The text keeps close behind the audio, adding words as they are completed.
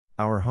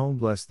Our home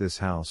bless this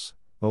house,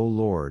 O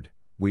Lord,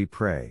 we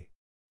pray.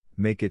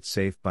 Make it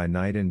safe by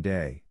night and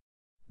day.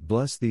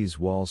 Bless these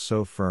walls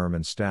so firm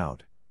and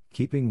stout,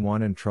 keeping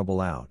want and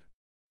trouble out.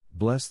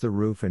 Bless the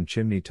roof and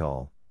chimney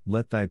tall,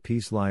 let thy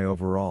peace lie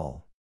over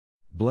all.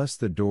 Bless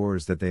the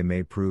doors that they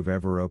may prove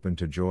ever open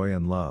to joy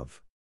and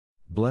love.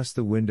 Bless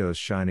the windows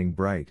shining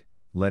bright,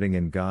 letting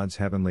in God's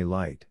heavenly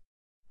light.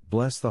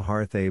 Bless the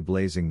hearth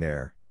blazing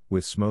there,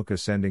 with smoke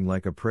ascending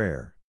like a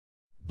prayer.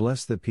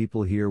 Bless the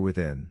people here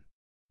within.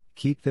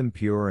 Keep them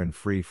pure and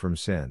free from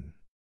sin.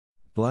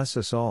 Bless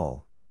us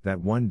all, that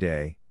one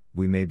day,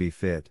 we may be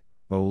fit,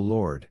 O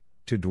Lord,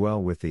 to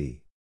dwell with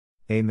Thee.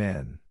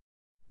 Amen.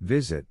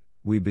 Visit,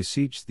 we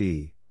beseech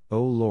Thee,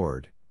 O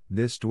Lord,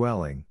 this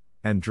dwelling,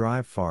 and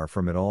drive far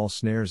from it all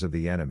snares of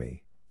the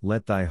enemy.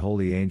 Let Thy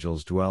holy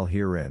angels dwell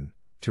herein,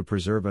 to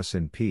preserve us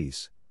in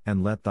peace,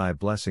 and let Thy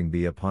blessing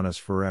be upon us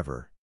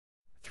forever.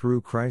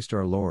 Through Christ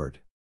our Lord.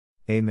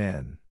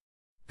 Amen.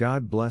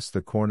 God bless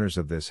the corners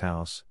of this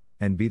house,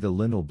 and be the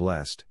lintel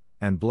blessed,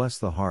 and bless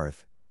the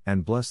hearth,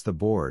 and bless the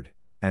board,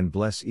 and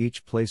bless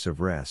each place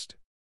of rest.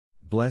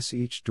 Bless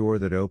each door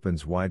that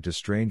opens wide to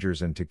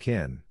strangers and to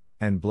kin,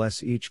 and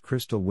bless each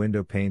crystal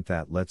window pane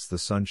that lets the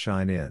sun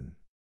shine in.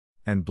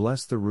 And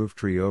bless the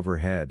rooftree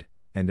overhead,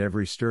 and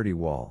every sturdy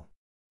wall.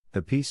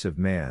 The peace of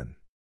man.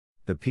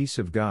 The peace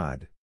of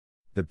God.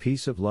 The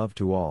peace of love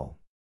to all.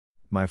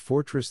 My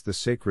fortress the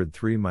sacred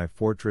three, my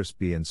fortress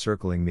be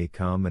encircling me,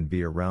 come and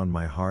be around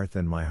my hearth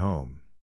and my home.